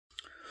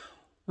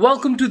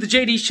Welcome to the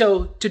JD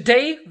Show.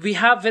 Today we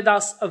have with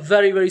us a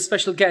very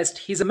special guest.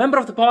 He's a member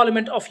of the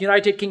Parliament of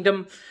United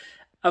Kingdom,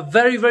 a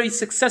very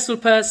successful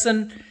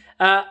person,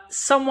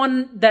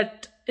 someone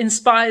that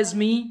inspires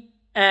me,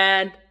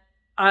 and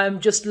I'm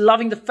just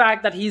loving the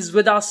fact that he's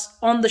with us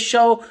on the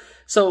show.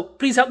 So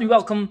please help me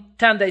welcome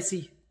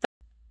Dhesi.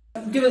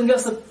 Giving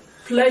us a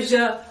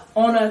pleasure,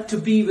 honor to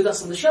be with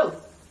us on the show.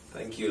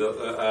 Thank you. Look,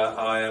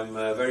 I am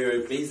very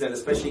pleased, and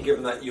especially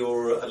given that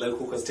you're a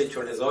local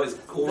constituent as well. It's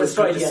always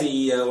good to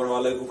see one of our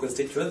local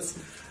constituents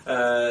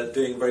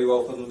doing very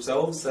well for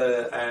themselves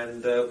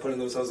and putting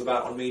themselves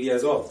about on media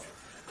as well.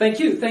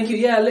 Thank you.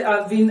 Yeah,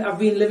 I've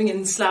been living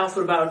in Slough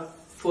for about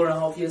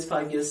 4.5 years,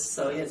 5 years.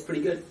 So yeah, it's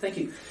pretty good. Thank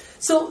you.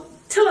 So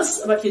tell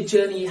us about your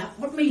journey.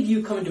 What made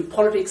you come into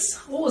politics?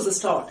 What was the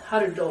start? How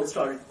did it all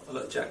start? Well,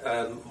 look, Jack,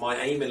 my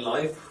aim in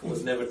life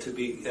was never to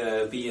be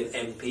an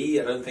MP.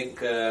 I don't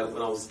think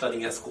when I was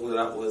studying at school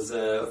that was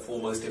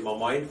foremost in my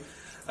mind.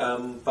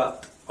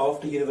 But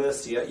after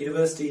university,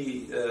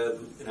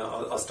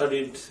 I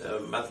studied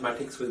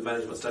mathematics with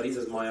management studies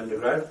as my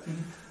undergrad,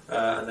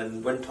 and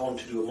then went on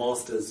to do a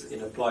master's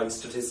in applied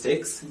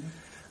statistics.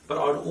 But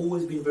I'd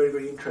always been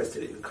very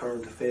interested in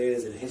current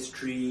affairs, in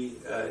history,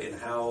 in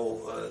how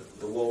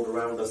the world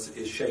around us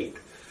is shaped.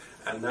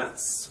 And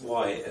that's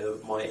why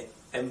my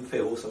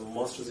MPhil, so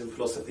Masters in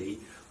Philosophy,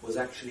 was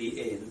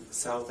actually in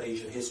South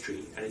Asian history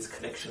and its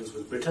connections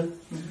with Britain.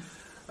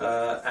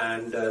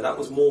 And that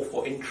was more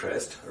for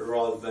interest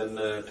rather than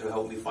to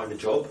help me find a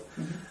job.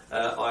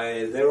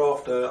 I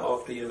thereafter,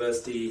 after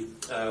university,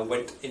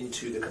 went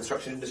into the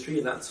construction industry,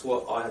 and that's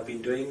what I have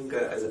been doing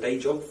as a day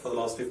job for the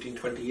last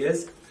 15-20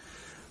 years.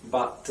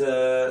 But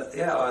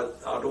yeah,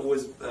 I'd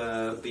always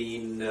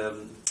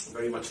been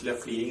very much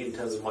left-leaning in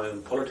terms of my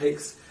own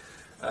politics,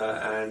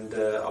 and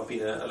I've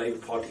been a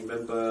Labour Party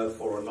member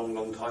for a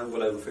long time,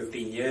 well over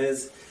 15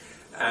 years,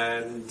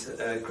 and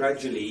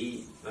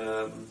gradually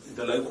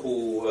the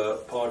local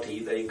party,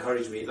 they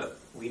encouraged me, look,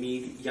 we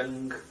need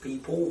young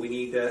people, we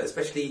need,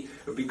 especially,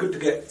 it would be good to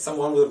get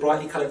someone with a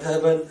brightly coloured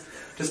turban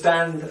to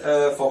stand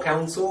for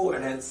council,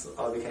 and hence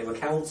I became a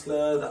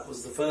councillor. That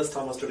was the first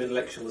time I stood in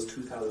election, was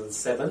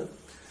 2007.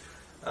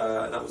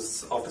 And that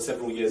was after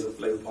several years of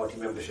Labour Party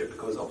membership,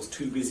 because I was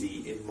too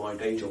busy in my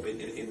day job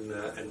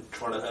and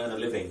trying to earn a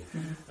living,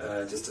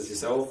 just as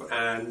yourself.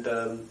 And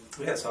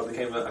yeah, so I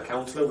became a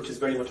councillor, which is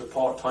very much a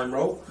part-time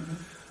role.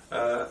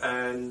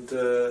 And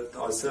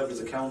I served as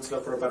a councillor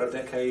for about a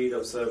decade.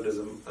 I've served as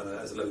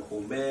a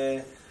local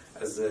mayor,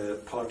 as a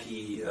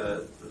party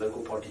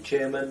local party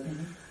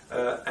chairman,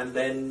 and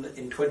then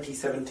in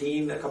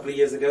 2017, a couple of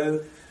years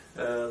ago,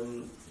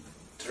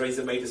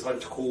 Theresa May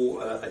decided to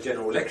call a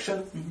general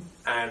election,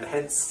 and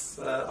hence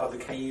I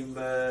became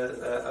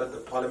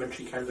the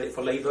parliamentary candidate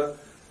for Labour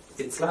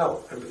in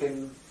Slough and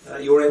became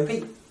your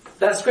MP.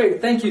 That's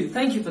great. Thank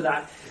you for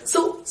that.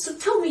 So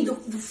tell me the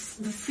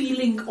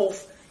feeling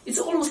of. It's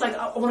almost like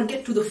I want to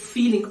get to the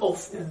feeling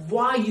of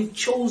why you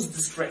chose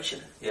this direction.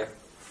 Yeah.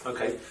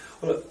 Okay.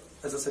 Well, look,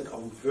 as I said,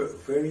 I'm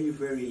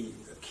very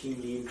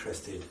keenly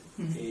interested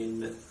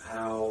in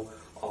how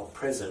our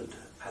present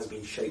has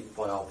been shaped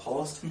by our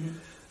past.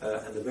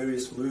 And the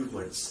various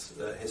movements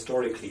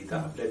historically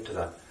that have led to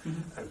that.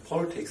 And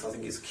politics, I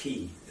think, is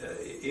key.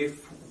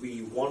 If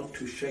we want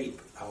to shape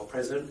our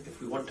present,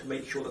 if we want to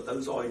make sure that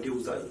those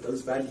ideals,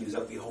 those values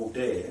that we hold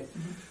dear,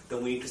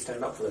 then we need to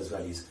stand up for those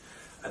values.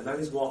 And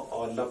that is what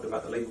I loved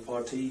about the Labour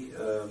Party.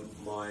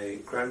 My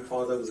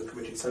grandfather was a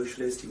committed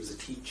socialist, he was a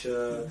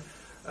teacher,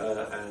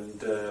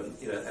 and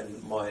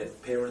my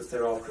parents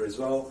thereafter as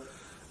well.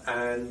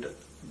 And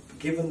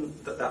given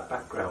that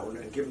background,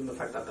 and given the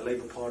fact that the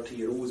Labour Party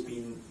had always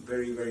been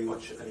very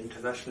much an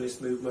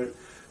internationalist movement,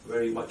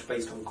 very much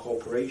based on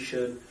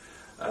cooperation,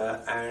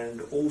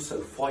 and also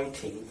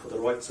fighting for the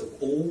rights of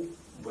all,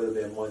 whether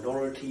they're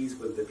minorities,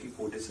 whether they're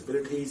people with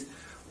disabilities,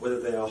 whether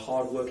they are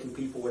hard-working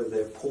people, whether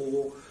they're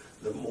poor,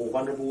 the more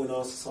vulnerable in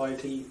our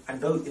society,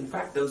 and those, in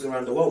fact, those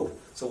around the world.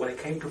 So when it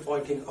came to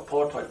fighting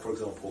apartheid, for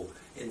example,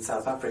 in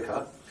South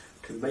Africa,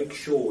 to make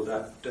sure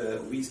that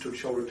we stood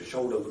shoulder to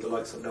shoulder with the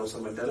likes of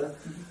Nelson Mandela,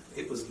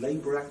 it was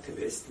Labour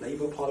activists,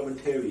 Labour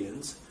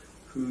parliamentarians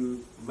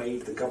who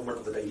made the government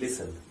of the day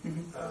listen.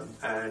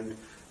 And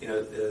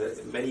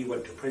many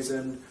went to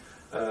prison.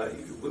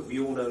 We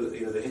all know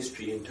the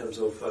history in terms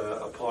of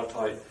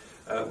apartheid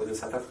within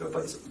South Africa,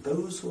 but it's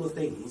those sort of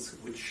things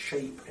which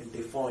shape and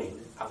define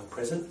our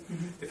present.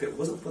 If it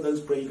wasn't for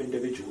those brave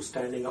individuals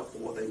standing up for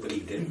what they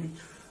believed in,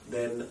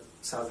 then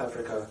South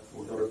Africa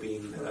would not have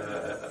been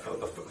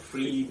a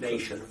free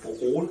nation for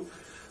all.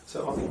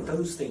 So I think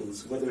those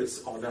things, whether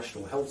it's our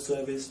National Health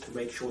Service to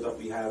make sure that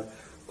we have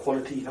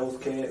quality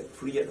healthcare,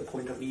 free at the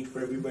point of need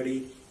for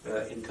everybody,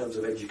 in terms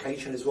of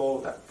education as well,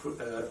 that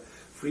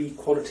free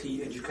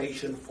quality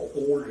education for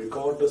all,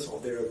 regardless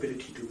of their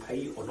ability to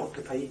pay or not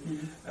to pay,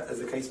 as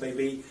the case may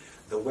be,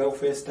 the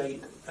welfare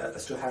state,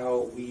 as to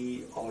how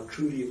we are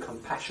truly a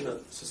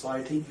compassionate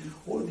society.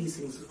 All of these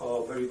things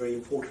are very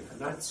important,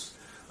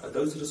 and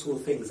those are the sort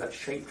of things that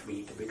shaped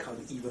me to become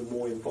even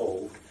more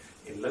involved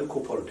in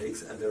local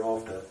politics and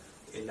thereafter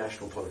in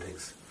national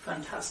politics.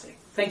 Fantastic.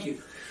 Thank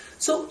you.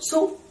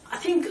 So I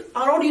think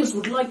our audience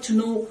would like to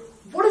know,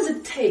 what does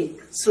it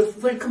take, so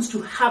when it comes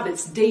to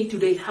habits,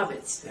 day-to-day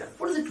habits,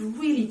 what does it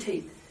really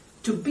take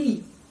to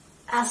be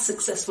as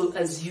successful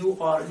as you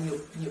are in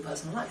your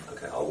personal life?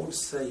 Okay, I would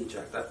say,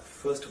 Jack, that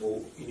first of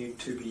all, you need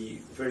to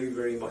be very,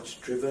 very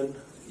much driven.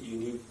 You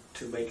need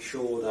to make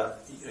sure that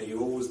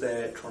you're always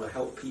there trying to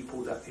help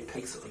people, that it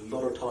takes a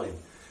lot of time.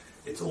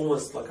 It's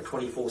almost like a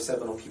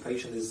 24/7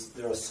 occupation.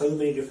 There are so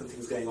many different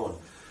things going on.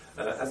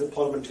 As a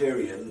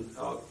parliamentarian,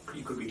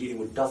 you could be dealing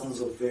with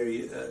dozens of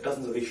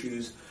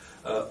issues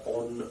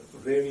on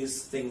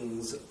various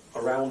things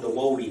around the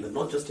world, even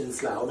not just in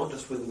Slough, not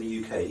just within the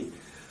UK.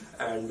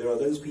 And there are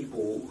those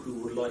people who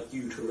would like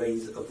you to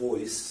raise a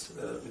voice,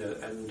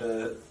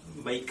 and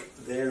make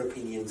their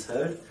opinions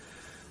heard.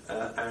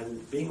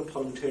 And being a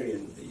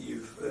parliamentarian,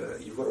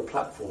 you've got a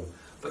platform,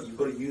 but you've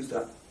got to use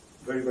that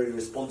very, very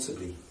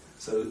responsibly.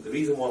 So the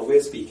reason why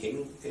we're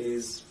speaking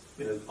is,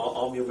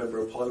 I'm your member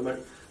of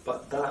parliament,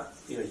 but that,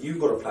 you've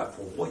got a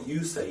platform. What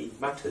you say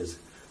matters.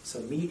 So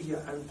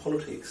media and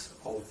politics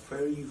are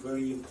very,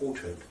 very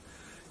important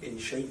in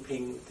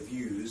shaping the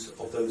views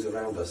of those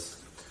around us.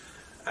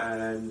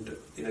 And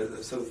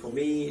so for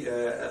me,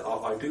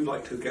 I do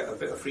like to get a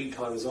bit of free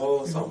time as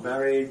well. So I'm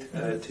married,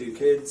 2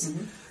 kids,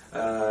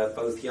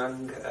 both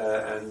young,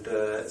 and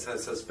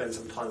so spend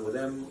some time with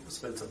them,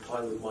 spend some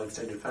time with my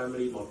extended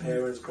family, my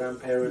parents,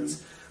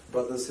 grandparents,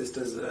 brothers,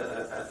 sisters,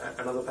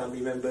 and other family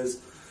members,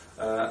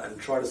 and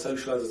try to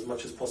socialise as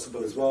much as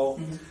possible as well.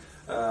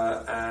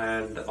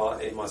 And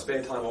in my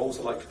spare time, I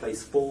also like to play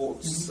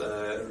sports,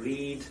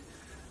 read,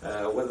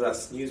 whether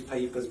that's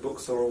newspapers,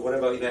 books, or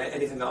whatever,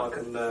 anything that I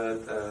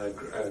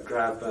can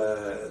grab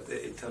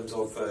in terms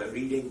of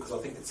reading, because I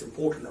think it's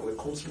important that we're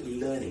constantly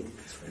learning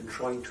and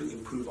trying to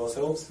improve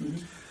ourselves.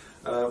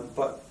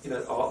 But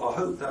I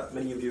hope that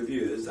many of your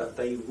viewers, that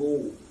they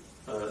will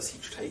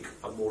seek to take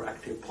a more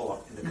active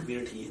part in the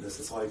community, in the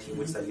society in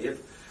which they live,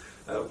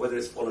 whether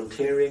it's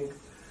volunteering.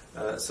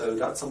 So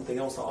that's something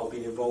else that I've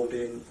been involved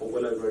in for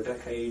well over a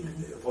decade,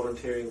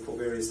 volunteering for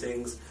various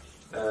things.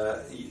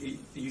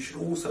 You should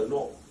also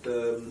not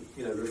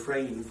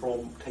refrain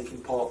from taking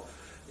part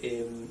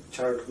in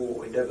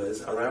charitable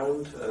endeavours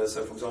around.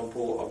 So, for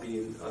example,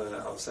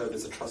 I've served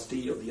as a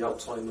trustee of the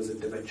Alzheimer's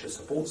and Dementia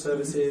Support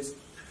Services.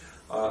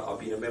 I've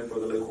been a member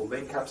of the local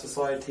MenCap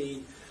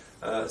Society.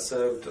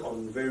 Served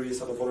on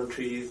various other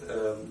voluntary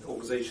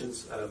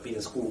organisations. Been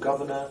a school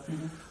governor.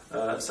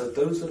 So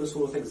those are the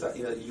sort of things that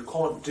you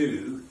can't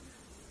do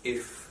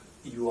if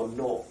you are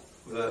not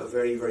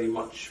very, very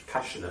much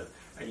passionate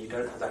and you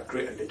don't have that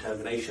grit and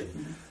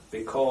determination.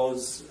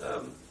 Because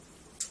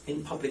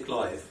in public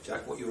life,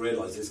 Jack, what you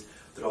realise is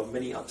there are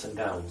many ups and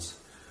downs,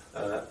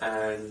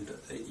 and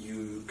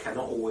you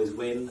cannot always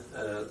win.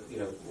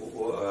 It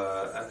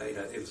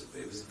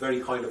was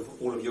very kind of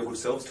all of your good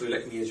selves to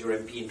elect me as your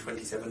MP in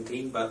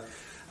 2017, but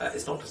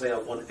it's not to say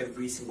I've won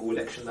every single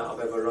election that I've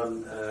ever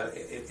run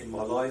in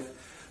my life.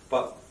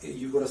 But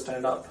you've got to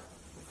stand up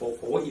for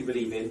what you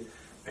believe in,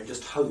 and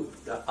just hope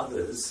that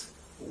others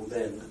will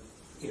then,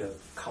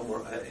 come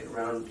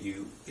around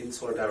you in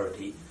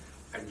solidarity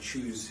and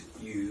choose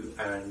you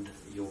and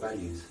your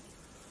values.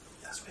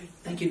 That's great.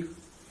 Thank you.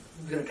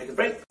 We're going to take a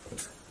break.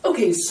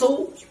 Okay,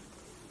 so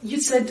you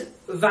said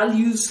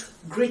values,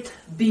 grit,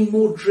 being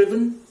more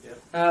driven,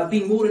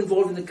 being more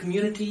involved in the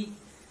community,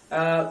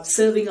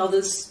 serving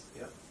others.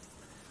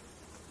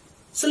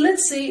 So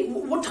let's say,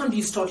 what time do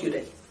you start your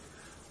day?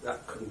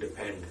 That can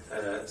depend.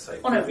 So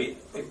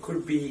it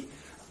could be,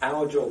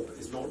 our job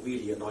is not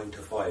really a 9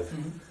 to 5.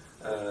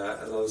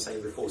 As I was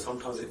saying before,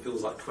 sometimes it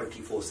feels like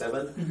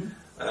 24/7,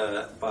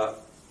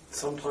 but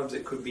sometimes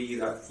it could be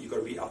that you've got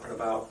to be up and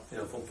about,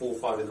 from 4 or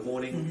 5 in the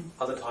morning.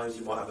 Other times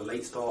you might have a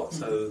late start.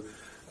 So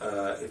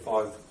if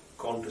I've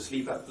gone to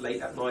sleep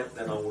late at night,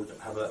 then I would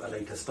have a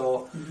later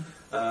start.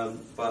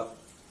 But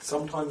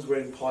sometimes we're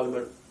in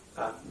Parliament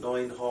at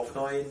 9, half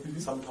 9.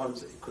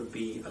 Sometimes it could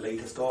be a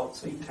later start,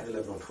 say 10,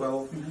 11 or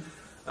 12.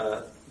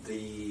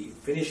 The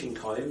finishing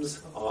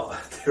times are,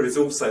 there is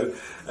also,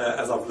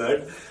 as I've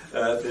learned,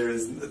 there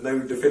is no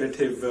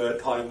definitive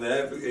time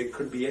there. It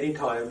could be any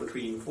time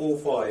between 4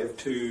 or 5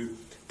 to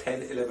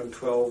 10, 11,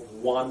 12,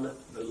 1.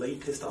 The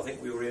latest I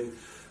think we were in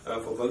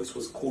for votes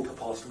was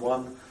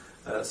 1:15.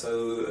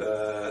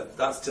 So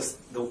that's just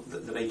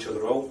the nature of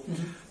the role.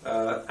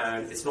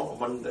 And it's not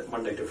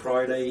Monday to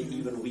Friday,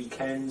 even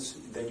weekends.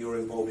 Then you're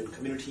involved in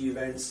community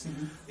events,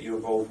 you're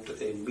involved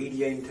in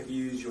media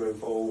interviews, you're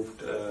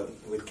involved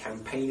with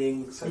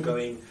campaigning, so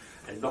going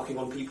and knocking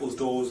on people's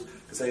doors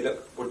to say,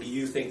 look, what do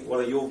you think, what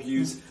are your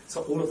views?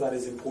 So all of that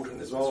is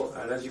important as well.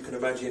 And as you can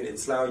imagine, in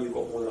Slough you've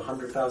got more than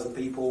 100,000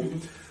 people.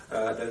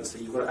 Then so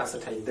you've got to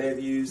ascertain their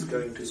views,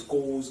 going to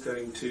schools,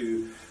 going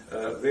to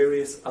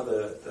various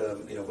other,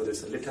 whether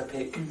it's a litter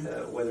pick,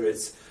 whether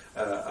it's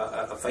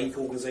a faith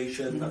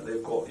organisation that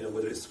they've got,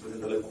 whether it's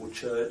within the local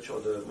church or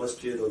the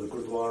masjid or the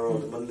gurdwara or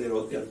the mandir,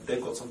 or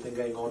they've got something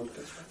going on.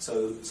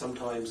 So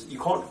sometimes you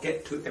can't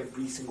get to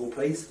every single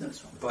place,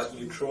 but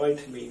you try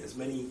to meet as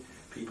many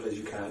people as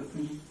you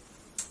can.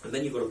 and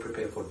then you've got to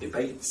prepare for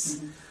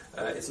debates.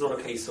 It's not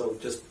a case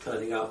of just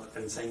turning up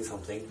and saying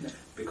something,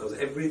 because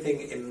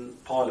everything in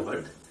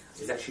Parliament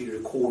is actually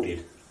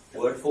recorded,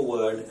 word for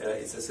word.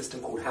 It's a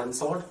system called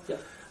Hansard,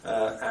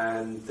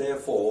 and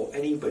therefore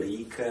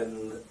anybody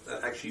can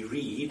actually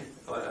read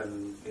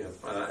and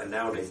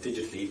nowadays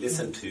digitally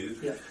listen to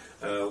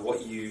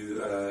what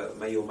you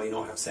may or may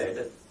not have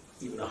said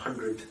even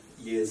 100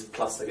 years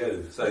plus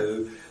ago.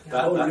 So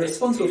you're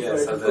responsible for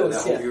it, of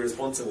course. You're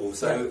responsible.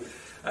 So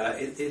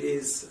it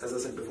is, as I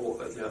said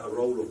before, a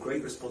role of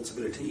great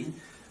responsibility.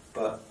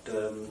 But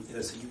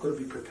so you've got to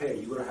be prepared.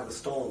 You've got to have a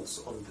stance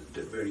on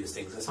the various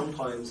things. And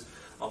sometimes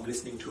I'm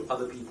listening to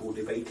other people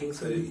debating.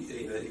 So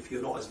if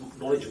you're not as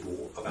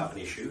knowledgeable about an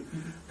issue,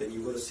 then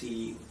you've got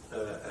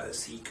to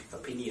seek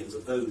opinions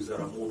of those that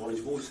are more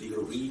knowledgeable. So you've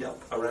got to read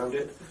up around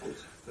it.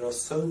 There are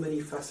so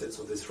many facets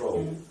of this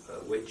role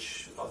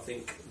which I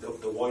think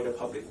the wider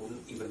public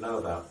wouldn't even know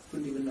about.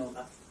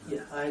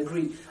 Yeah, I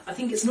agree. I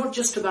think it's not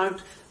just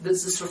about the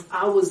sort of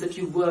hours that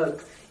you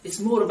work. It's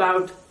more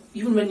about,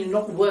 even when you're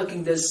not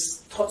working, there's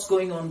thoughts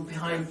going on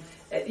behind.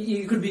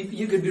 You could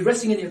be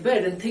resting in your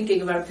bed and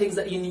thinking about things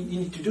that you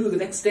need to do the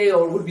next day,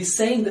 or would be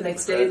saying the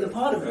next day in the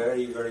Parliament.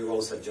 Very, very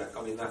well said, Jack.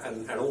 I mean,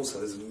 and also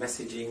there's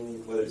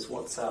messaging, whether it's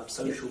WhatsApp,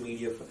 social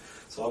media.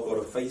 So I've got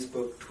a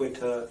Facebook,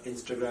 Twitter,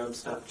 Instagram,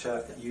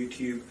 Snapchat,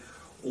 YouTube,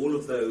 all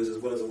of those, as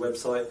well as a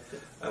website.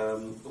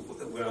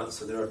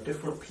 So there are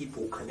different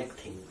people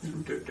connecting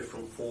through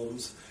different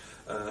forms.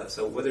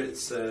 So whether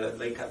it's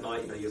late at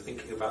night, you're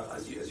thinking about,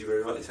 as you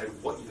very rightly said,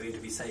 what you're going to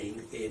be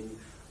saying in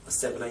a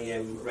 7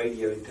 a.m.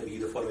 radio interview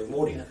the following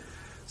morning.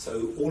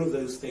 So all of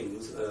those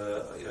things,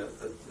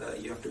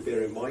 you have to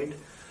bear in mind.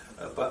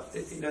 But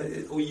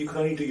or you can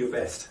only do your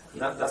best.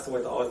 And that's the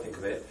way that I think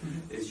of it.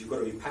 Is you've got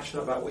to be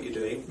passionate about what you're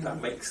doing.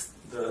 That makes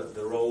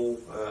the role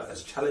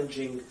as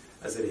challenging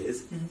as it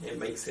is. It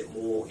makes it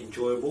more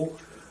enjoyable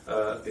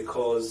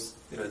because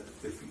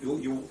if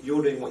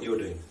you're doing what you're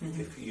doing.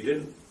 If you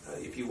didn't,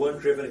 if you weren't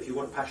driven, if you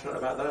weren't passionate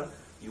about that,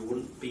 you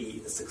wouldn't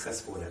be as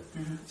successful in it.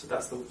 So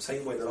that's the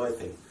same way that I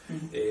think.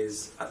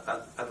 Is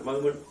at the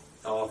moment,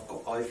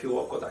 I feel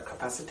I've got that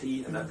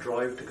capacity and that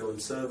drive to go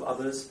and serve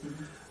others,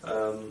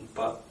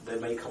 but there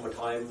may come a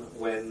time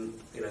when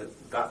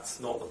that's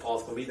not the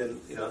path for me.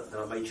 Then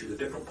I may choose a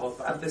different path.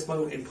 But at this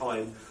moment in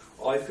time,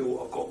 I feel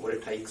I've got what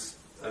it takes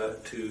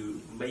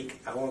to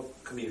make our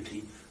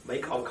community,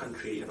 make our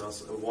country and our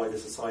wider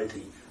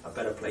society a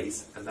better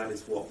place, and that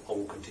is what I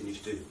will continue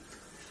to do.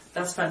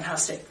 That's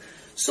fantastic.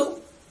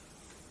 So,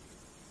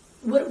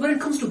 when it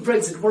comes to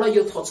Brexit, what are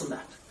your thoughts on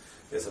that?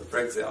 Yes, so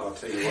Brexit, I'll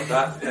tell you what,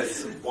 that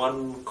is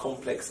one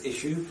complex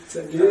issue.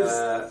 So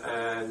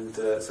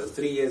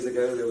 3 years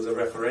ago there was a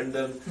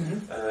referendum,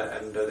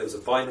 and there was a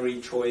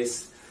binary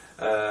choice,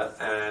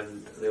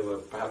 and there were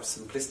perhaps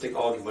simplistic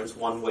arguments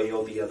one way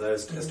or the other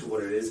as to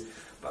what it is.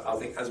 But I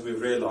think as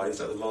we've realised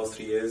over the last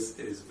 3 years,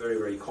 it is very,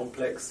 very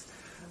complex.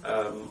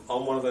 I'm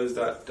one of those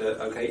that,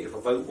 if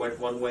a vote went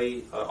one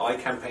way, I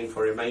campaigned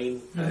for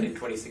Remain in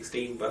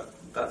 2016, but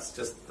that's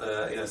just,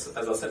 as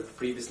I said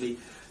previously,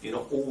 you're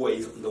not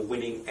always on the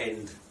winning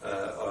end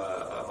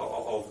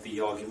of the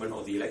argument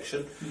or the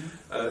election.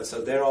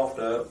 So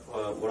thereafter,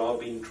 what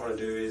I've been trying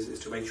to do is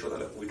to make sure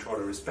that we try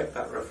to respect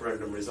that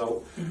referendum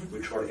result. We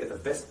try to get the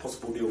best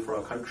possible deal for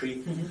our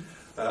country.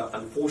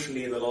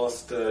 Unfortunately, in the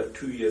last 2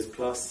 years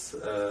plus,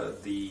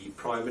 the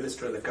Prime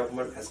Minister and the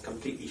government has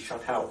completely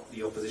shut out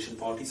the opposition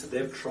party. So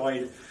they've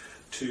tried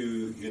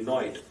to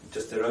unite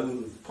just their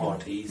own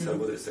party, so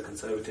whether it's the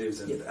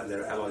Conservatives and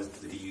their allies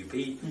to the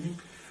DUP.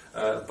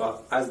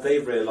 But as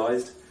they've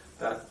realised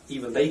that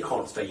even they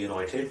can't stay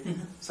united,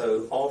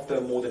 so after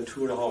more than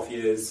 2.5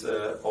 years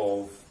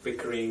of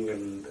bickering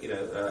and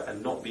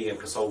not being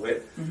able to solve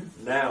it,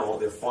 now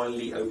they've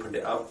finally opened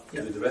it up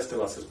to the rest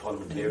of us as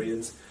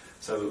parliamentarians.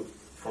 So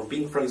from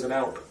being frozen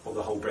out of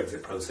the whole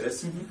Brexit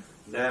process,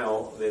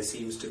 now there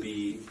seems to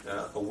be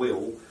a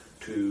will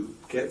to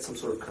get some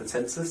sort of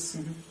consensus,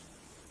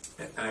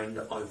 and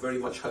I very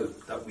much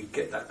hope that we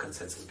get that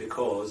consensus,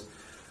 because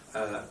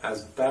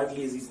as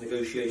badly as these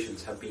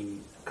negotiations have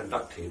been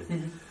conducted,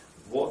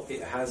 what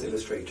it has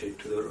illustrated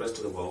to the rest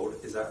of the world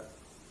is that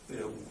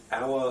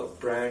our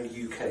brand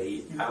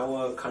UK,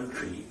 our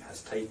country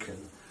has taken,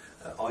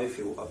 I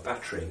feel, a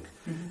battering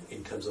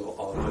in terms of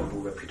our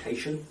global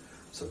reputation.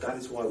 So that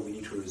is why we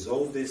need to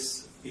resolve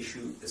this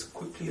issue as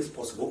quickly as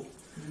possible.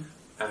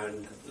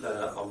 And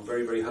I'm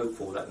very, very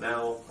hopeful that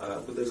now,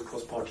 with those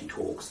cross-party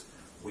talks,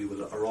 we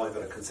will arrive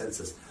at a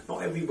consensus.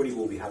 Not everybody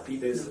will be happy.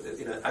 There's,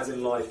 as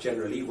in life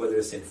generally, whether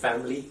it's in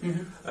family,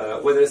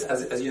 whether it's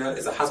as you know,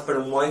 as a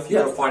husband and wife, you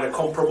got to find a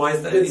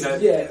compromise. That,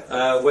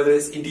 whether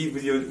it's indeed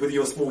with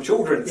your small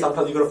children,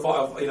 sometimes you got to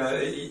fight.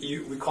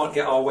 We can't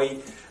get our way,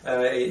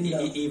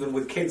 even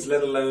with kids,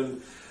 let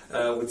alone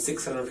with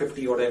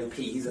 650 odd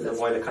MPs in the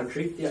wider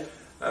country.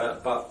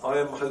 But I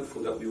am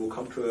hopeful that we will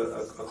come to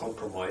a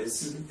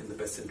compromise in the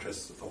best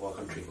interests of our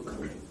country.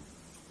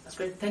 That's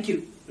great. Thank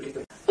you.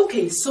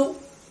 Okay, so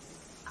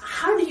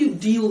how do you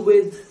deal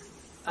with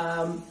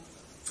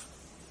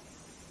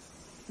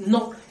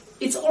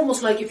it's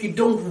almost like if you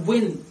don't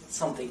win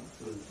something,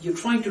 you're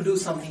trying to do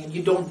something and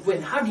you don't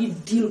win. How do you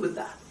deal with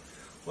that?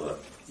 Well,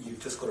 you've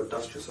just got to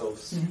dust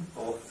yourselves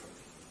off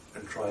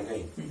and try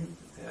again.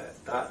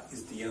 That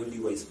is the only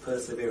way. It's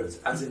perseverance,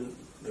 as in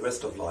the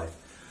rest of life.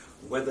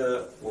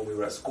 Whether when we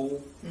were at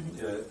school,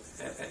 you know,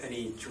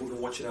 any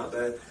children watching out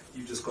there,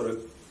 you just got to,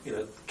 you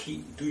know,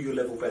 do your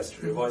level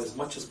best, revise as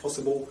much as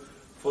possible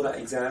for that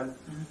exam.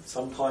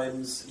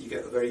 Sometimes you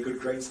get a very good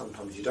grade,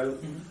 sometimes you don't.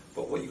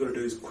 But what you've got to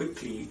do is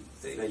quickly,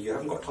 you know, you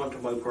haven't got time to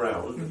mope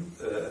around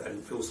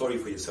and feel sorry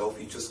for yourself.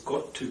 You just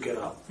got to get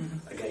up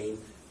again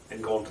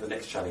and go on to the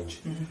next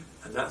challenge.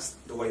 And that's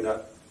the way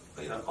that,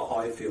 you know,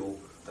 I feel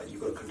that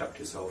you've got to conduct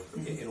yourself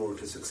in order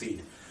to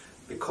succeed.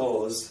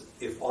 Because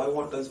if I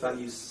want those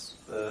values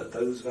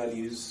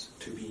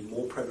to be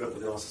more prevalent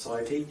within our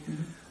society,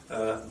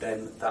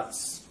 then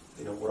that's,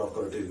 you know, what I've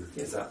got to do,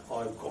 is that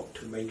I've got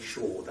to make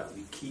sure that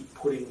we keep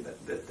putting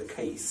the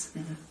case,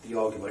 the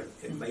argument.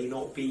 It may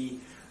not be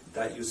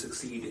that you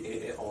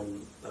succeed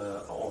on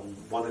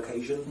one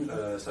occasion.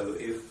 So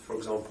if, for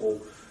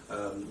example,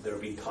 there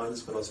have been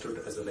times when I stood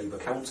as a Labour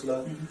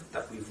councillor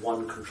that we've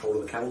won control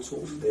of the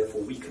councils,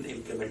 therefore we can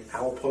implement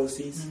our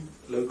policies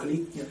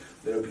locally.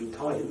 There have been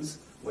times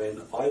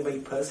when I may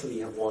personally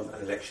have won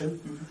an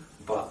election,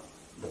 but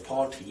the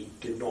party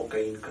did not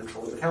gain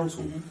control of the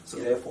council, so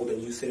therefore then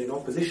you sit in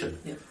opposition.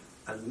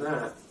 And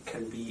that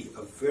can be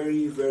a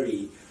very,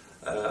 very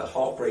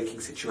heartbreaking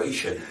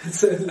situation.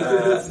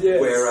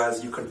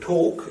 Whereas you can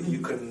talk, you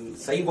can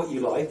say what you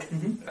like,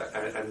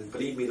 and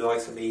believe me, the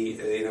likes of me,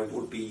 you know,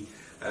 would be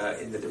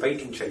in the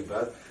debating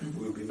chamber,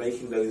 we would be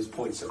making those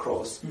points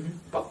across,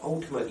 but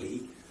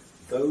ultimately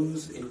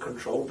those in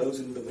control, those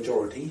in the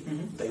majority,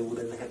 they will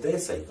then have their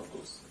say. Of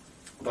course.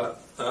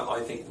 But I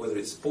think whether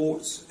it's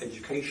sports,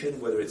 education,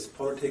 whether it's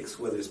politics,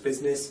 whether it's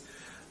business,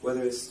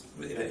 whether it's,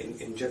 you know,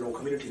 in general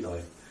community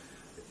life,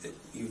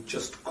 you've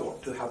just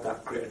got to have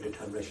that grit and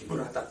determination. You've got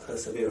to have that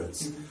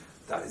perseverance.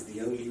 That is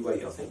the only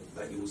way, I think,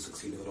 that you will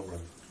succeed in the long run.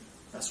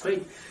 That's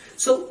great.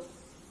 So,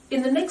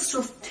 in the next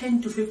sort of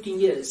 10 to 15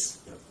 years,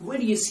 where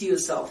do you see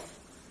yourself?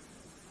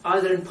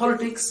 Either in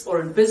politics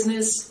or in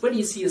business, where do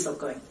you see yourself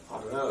going? I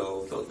don't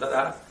know.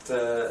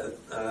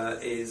 That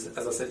is,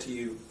 as I said to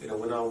you, you know,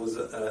 when I was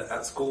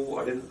at school,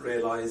 I didn't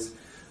realise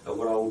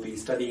what I would be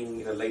studying,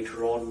 you know,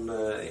 later on,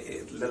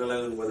 let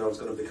alone whether I was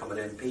going to become an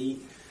MP.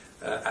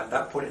 At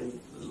that point in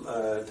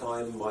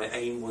time, my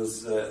aim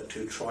was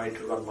to try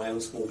to run my own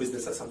small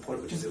business at some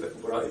point, which is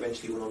what I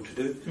eventually went on to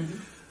do.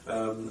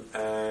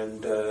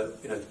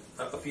 You know,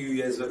 a few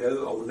years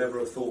ago, I would never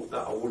have thought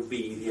that I would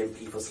be the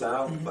MP for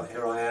Slough, but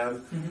here I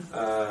am.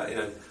 You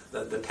know,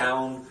 the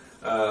town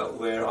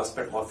where I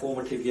spent my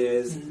formative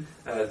years,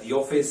 the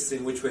office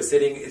in which we're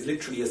sitting is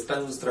literally a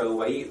stone's throw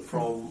away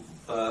from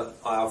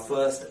our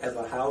first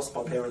ever house,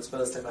 my parents'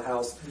 first ever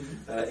house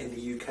in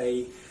the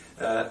UK.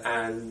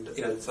 And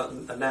you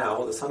know,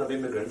 now the son of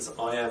immigrants,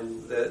 I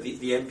am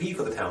the MP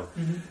for the town.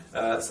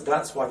 So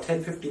that's why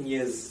 10-15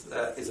 years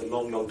is a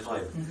long, long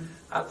time.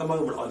 At the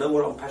moment, I know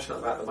what I'm passionate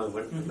about at the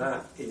moment, and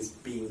that is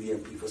being the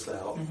MP for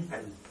Slough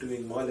and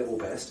doing my level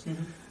best.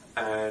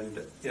 And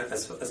you know,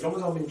 as long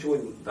as I'm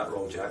enjoying that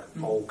role, Jack,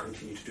 I'll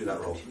continue to do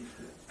that role.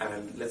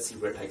 And let's see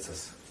where it takes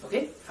us.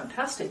 Okay,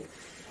 fantastic.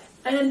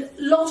 And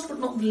last but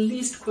not the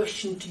least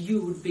question to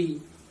you would be,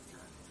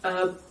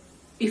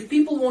 if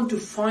people want to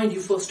find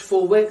you first of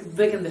all, where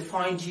can they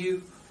find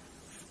you?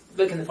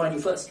 Where can they find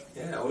you first?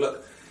 Yeah, well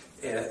look,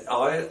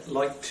 I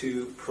like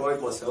to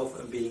pride myself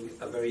in being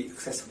a very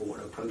accessible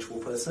and approachable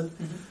person.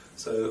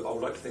 So I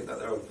would like to think that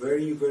there are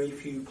very, very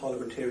few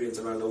parliamentarians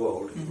around the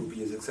world who would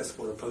be as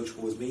accessible and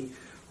approachable as me,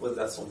 whether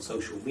that's on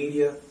social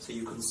media, so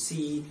you can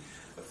see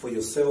for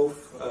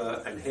yourself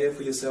and hear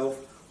for yourself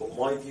what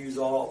my views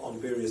are on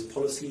various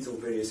policies or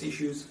various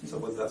issues. So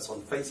whether that's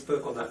on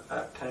Facebook, on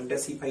that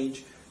Dhesi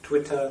page,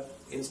 Twitter,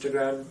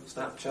 Instagram,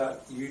 Snapchat,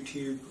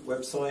 YouTube,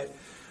 website.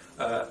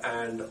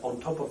 And on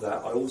top of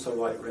that, I also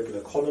write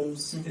regular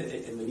columns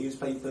in the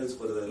newspapers,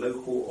 whether they're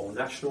local or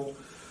national.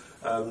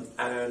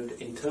 And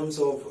in terms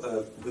of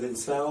within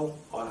Slough,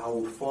 I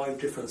hold 5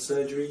 different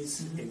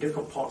surgeries in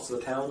different parts of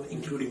the town,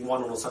 including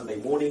one on a Sunday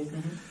morning.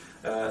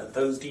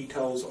 Those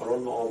details are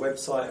on our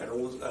website, and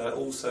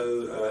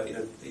also you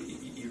know,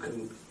 you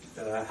can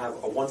have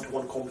a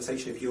one-to-one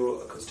conversation if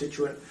you're a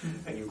constituent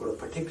and you've got a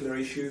particular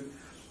issue.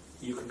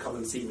 You can come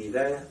and see me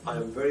there. I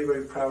am very,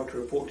 very proud to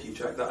report to you,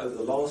 Jack, that over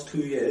the last 2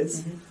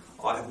 years,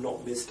 I have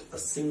not missed a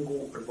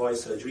single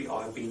advice surgery.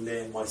 I have been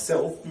there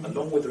myself,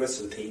 along with the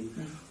rest of the team,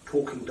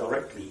 talking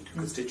directly to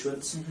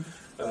constituents,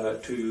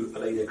 to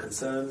allay their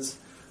concerns.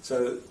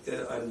 So,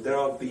 and there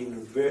have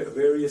been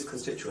various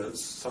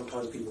constituents,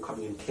 sometimes people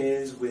coming in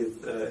tears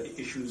with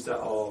issues that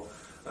are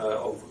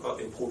of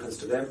importance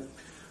to them.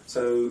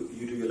 So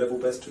you do your level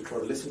best to try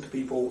to listen to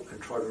people and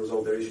try to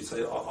resolve their issues. So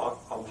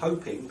I'm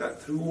hoping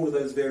that through all of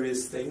those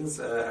various things,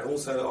 and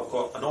also I've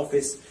got an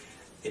office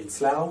in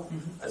Slough,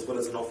 as well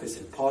as an office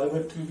in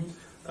Parliament,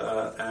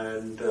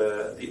 and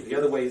the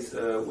other ways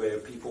where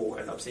people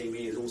end up seeing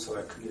me is also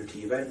at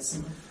community events.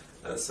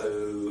 So,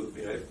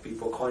 you know, if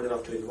people are kind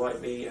enough to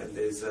invite me and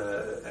there's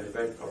an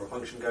event or a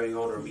function going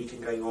on or a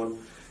meeting going on,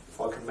 if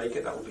I can make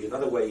it, that will be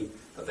another way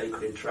that they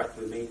could interact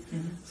with me.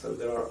 So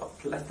there are a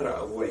plethora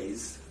of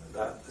ways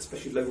that,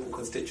 especially local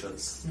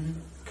constituents,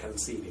 can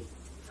see me.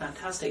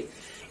 Fantastic.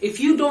 If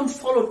you don't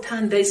follow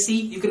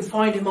Dhesi, you can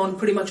find him on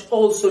pretty much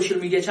all social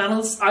media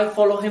channels. I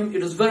follow him.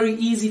 It was very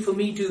easy for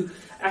me to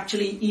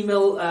actually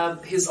email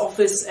his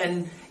office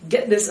and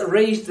get this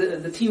arranged.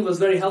 The team was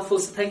very helpful,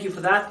 so thank you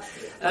for that.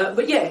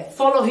 But yeah,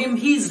 follow him.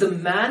 He's the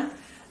man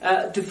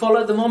to follow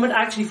at the moment.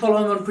 I actually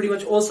follow him on pretty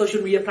much all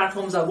social media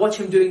platforms. I watch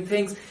him doing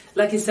things.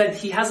 Like he said,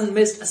 he hasn't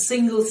missed a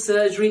single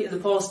surgery in the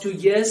past 2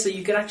 years, so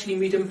you can actually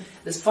meet him.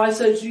 There's 5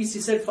 surgeries,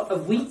 you said, for a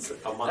week?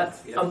 A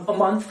month, yeah. A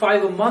month,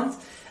 5 a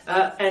month.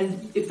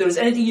 And if there's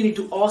anything you need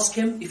to ask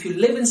him, if you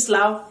live in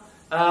Slough,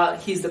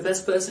 he's the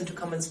best person to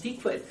come and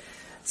speak with.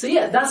 So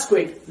yeah, that's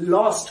great.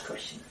 Last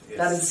question. Yes.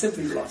 That is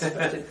simply the last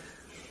question.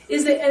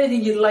 Is there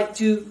anything you'd like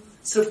to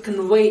sort of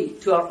convey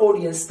to our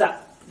audience,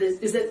 that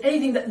is there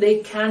anything that they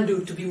can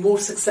do to be more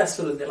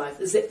successful in their life?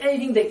 Is there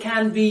anything they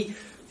can be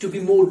to be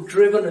more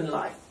driven in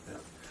life? Yeah.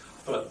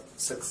 Well,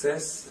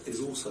 success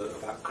is also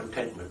about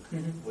contentment,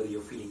 whether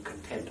you're feeling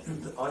content.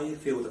 And I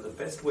feel that the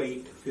best way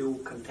to feel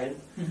content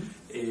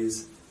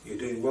is you're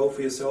doing well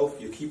for yourself,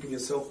 you're keeping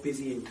yourself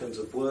busy in terms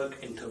of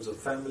work, in terms of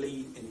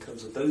family, in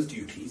terms of those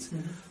duties,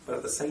 but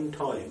at the same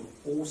time,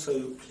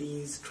 also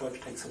please try to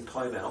take some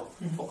time out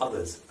for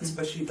others,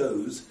 especially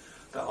those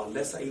that are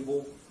less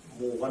able,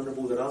 more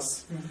vulnerable than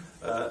us,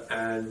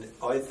 and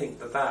I think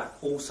that that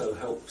also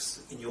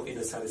helps in your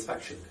inner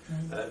satisfaction,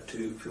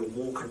 to feel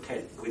more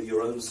content with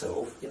your own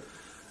self.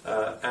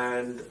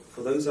 And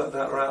for those that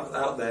are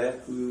out there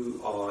who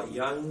are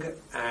young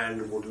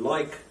and would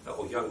like,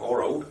 or young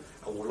or old,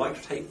 and would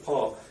like to take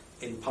part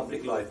in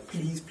public life,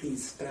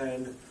 please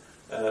stand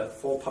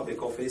for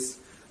public office.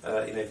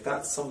 If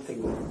that's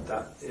something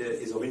that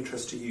is of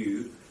interest to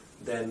you,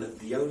 then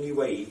the only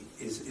way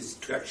is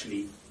to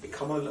actually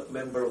become a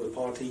member of the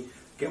party,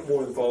 get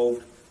more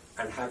involved,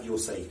 and have your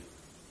say.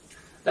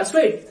 That's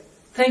great.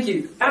 Thank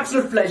you.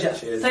 Absolute pleasure.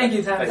 Cheers. Thank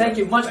you. Thank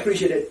you. Much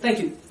appreciated. Thank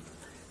you.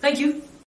 Thank you.